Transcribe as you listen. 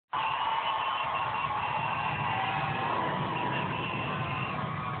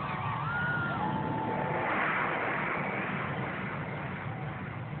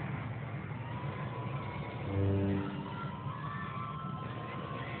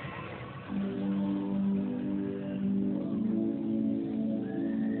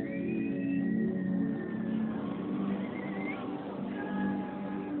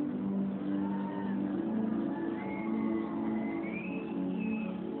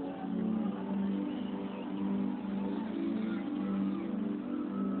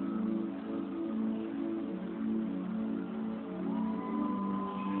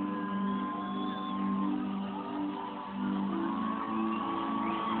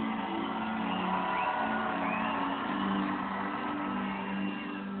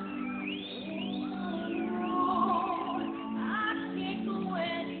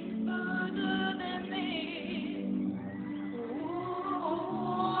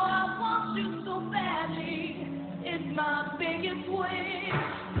my biggest wish.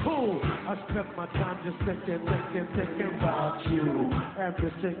 Cool. I spent my time just thinking about you.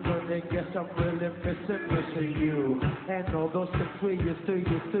 Every single day, guess I'm really missing you. And all those things we used to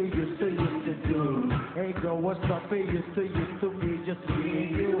do. Hey girl, what's up? It used to be just me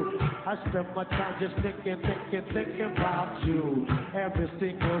and you. I spend my time just thinking about you. Every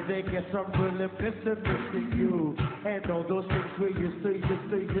single day, guess I'm really missing you. And all those things we used to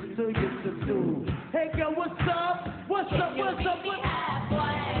do. Hey girl, what's up? What's up? Halfway,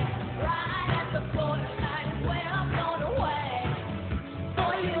 right at the borderline is where I'm going away.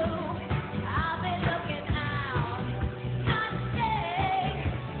 For you, I've been looking out, not stay.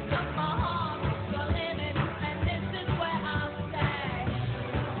 'Cause my heart is the limit, and this is where I'll stay.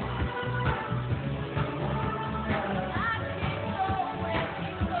 I keep going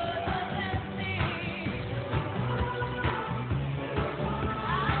because of empty.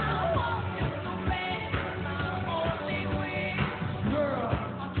 I want you to raise my only wish. Girl,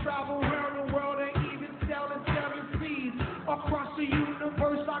 I travel around the world and even selling 7 seas. Across the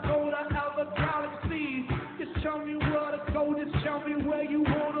universe, I go to other galaxies. Just tell me where to go, just tell me where you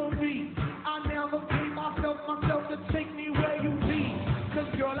wanna be. I never pay myself to take me where you be. 'Cause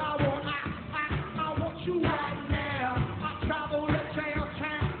girl, I want you right now. I travel the town,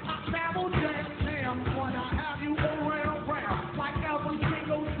 I travel downtown. Wanna have you around, like every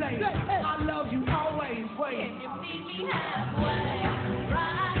single day. I love you always, wait. Can you meet me halfway?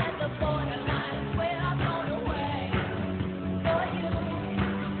 Right at the borderline is where I'm going away. For you,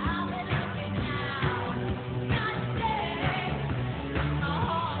 I've been looking out, not stay. My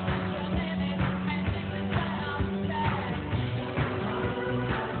heart is your limit, and this is where I'll stay.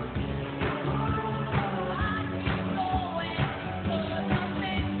 I keep going because you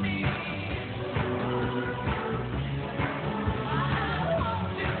make me. I want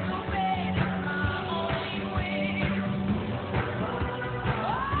you to raise my only wish.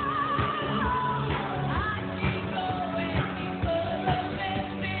 I keep going because of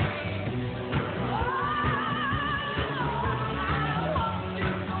me. I want you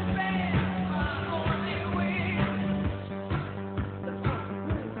to raise my only wish.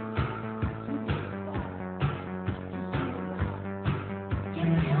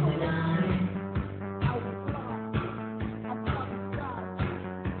 Just you and I will fly above the sky.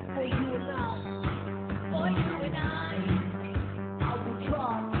 For you and I will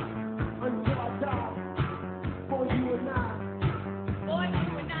try until I die. For you and I. For you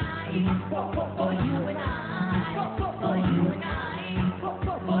and I, for you and I, for you and I,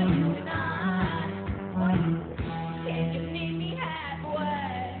 for you and I. Can you meet me halfway?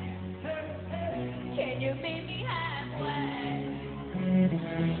 Can you meet me halfway?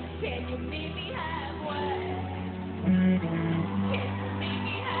 Can you meet me halfway? Can you meet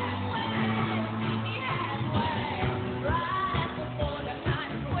me halfway? Meet me halfway. Right at the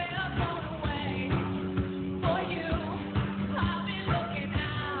borderline is where I'm going away. For you, I'll be looking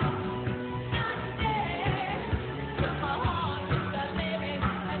out, not stay. 'Cause my heart is the limit,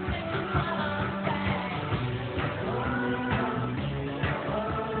 and this is where I'll stay.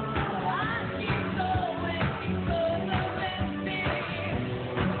 I keep going because of empty.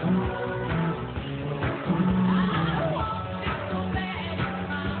 I want you to raise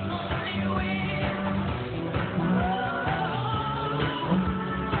my only wish.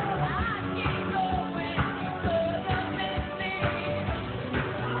 I keep going because of empty.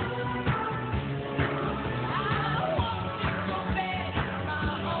 I want you to raise my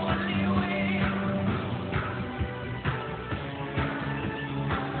only wish.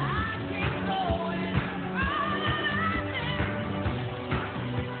 I keep going running.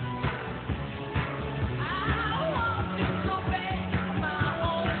 I want you to raise my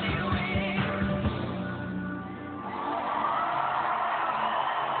only wish.